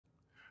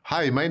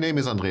Hi, my name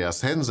is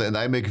Andreas Hense and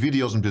I make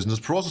videos in business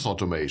process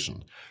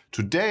automation.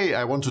 Today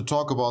I want to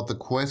talk about the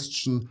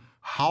question,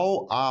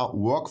 how are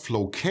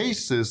workflow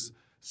cases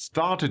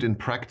started in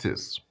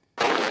practice?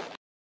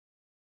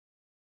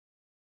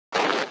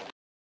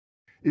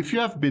 If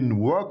you have been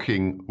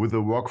working with a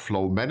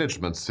workflow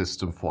management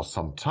system for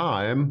some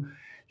time,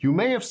 you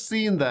may have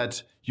seen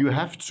that you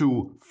have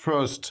to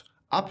first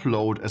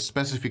upload a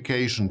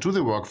specification to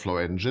the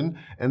workflow engine,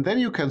 and then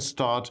you can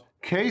start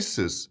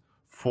cases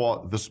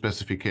for the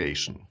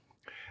specification.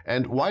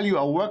 And while you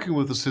are working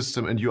with the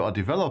system and you are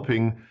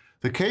developing,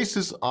 the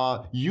cases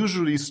are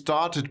usually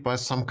started by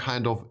some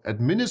kind of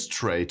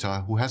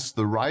administrator who has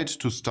the right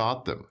to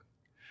start them.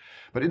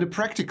 But in a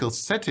practical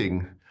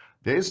setting,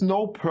 there is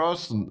no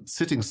person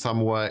sitting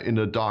somewhere in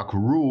a dark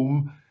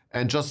room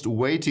and just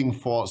waiting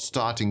for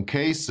starting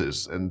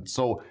cases. And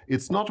so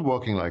it's not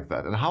working like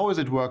that. And how is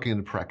it working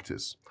in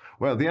practice?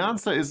 Well, the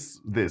answer is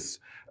this.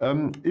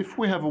 If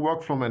we have a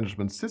workflow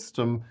management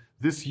system,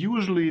 this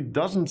usually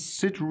doesn't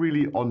sit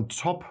really on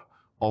top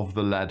of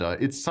the ladder.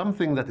 It's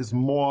something that is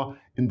more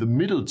in the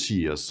middle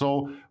tier.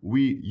 So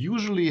we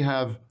usually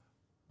have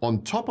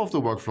on top of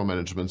the workflow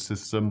management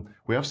system,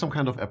 we have some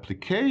kind of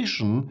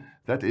application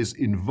that is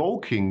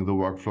invoking the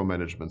workflow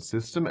management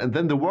system. And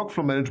then the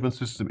workflow management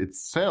system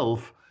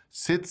itself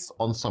sits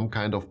on some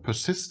kind of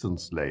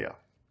persistence layer.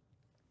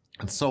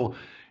 And so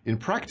in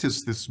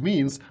practice, this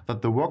means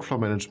that the workflow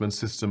management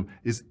system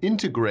is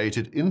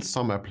integrated in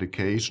some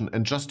application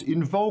and just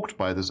invoked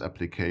by this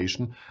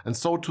application. And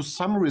so to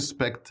some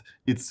respect,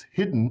 it's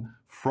hidden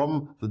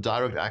from the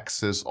direct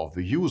access of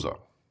the user.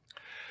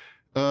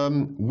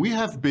 We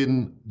have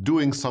been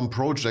doing some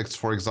projects,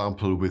 for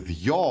example, with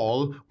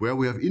YAWL, where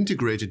we have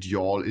integrated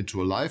YAWL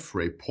into a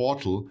LiveRay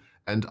portal.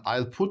 And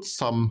I'll put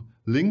some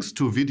links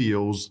to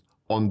videos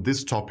on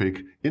this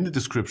topic in the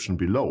description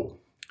below.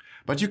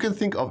 But you can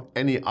think of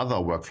any other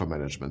workflow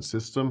management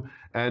system.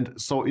 And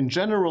so in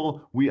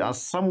general, we are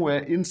somewhere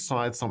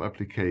inside some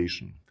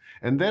application.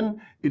 And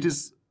then it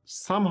is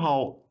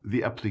somehow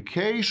the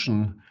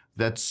application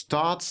that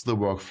starts the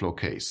workflow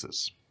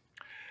cases.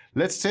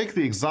 Let's take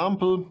the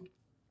example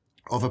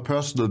of a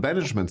personal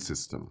management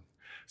system.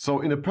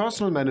 So in a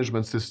personal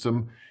management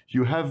system,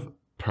 you have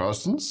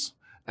persons,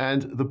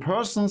 and the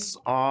persons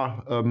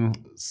are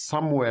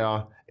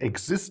somewhere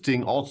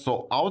existing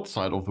also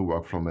outside of the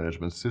workflow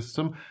management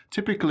system.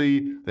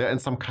 Typically, they're in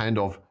some kind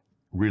of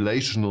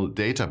relational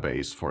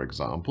database, for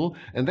example.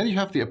 And then you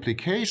have the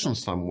application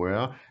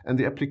somewhere, and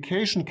the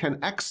application can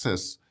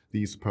access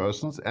these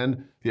persons,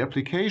 and the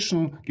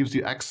application gives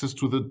you access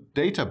to the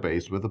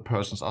database where the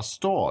persons are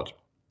stored.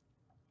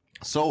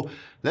 So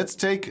let's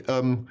take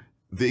the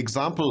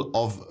example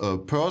of a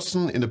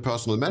person in a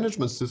personal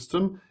management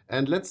system,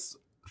 and let's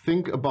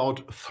think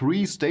about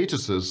three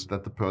statuses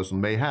that the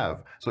person may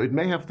have. So it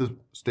may have the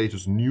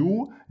status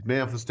new, it may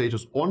have the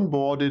status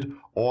onboarded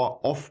or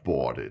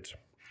offboarded.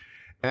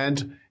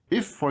 And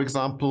if, for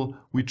example,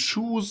 we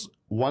choose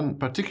one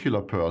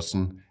particular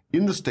person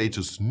in the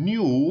status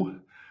new,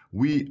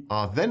 we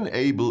are then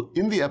able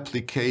in the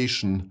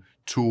application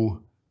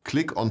to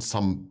click on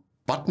some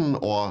button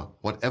or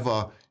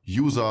whatever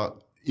user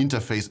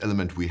interface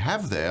element we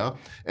have there,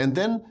 and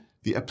then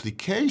the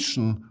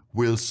application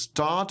will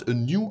start a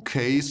new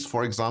case,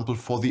 for example,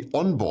 for the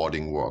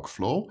onboarding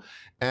workflow,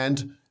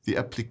 and the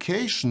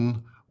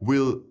application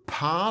will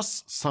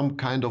pass some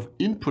kind of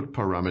input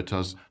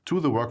parameters to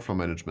the workflow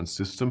management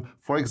system.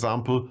 For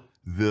example,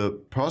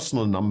 the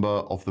personal number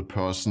of the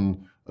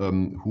person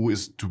who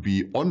is to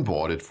be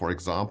onboarded, for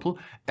example,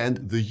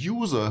 and the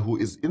user who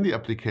is in the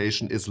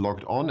application is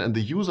logged on, and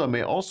the user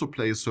may also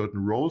play a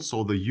certain role,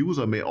 so the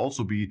user may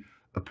also be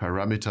a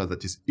parameter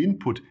that is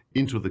input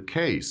into the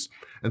case.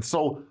 And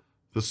so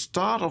the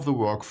start of the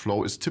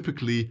workflow is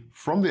typically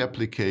from the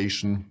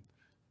application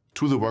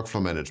to the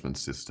workflow management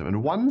system.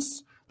 And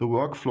once the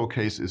workflow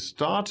case is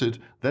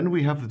started, then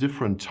we have the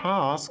different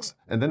tasks,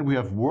 and then we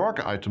have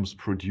work items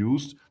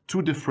produced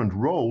to different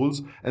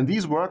roles, and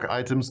these work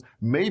items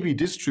may be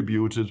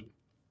distributed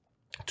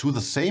to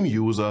the same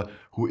user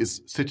who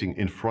is sitting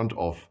in front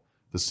of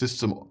the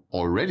system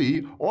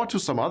already, or to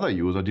some other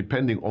user,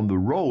 depending on the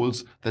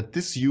roles that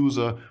this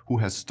user who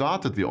has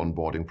started the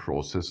onboarding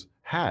process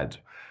had.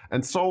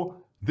 And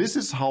so this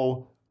is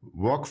how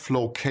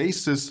workflow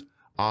cases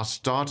are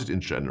started in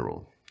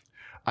general.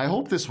 I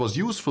hope this was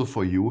useful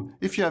for you.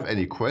 If you have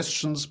any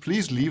questions,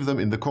 please leave them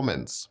in the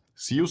comments.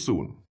 See you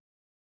soon.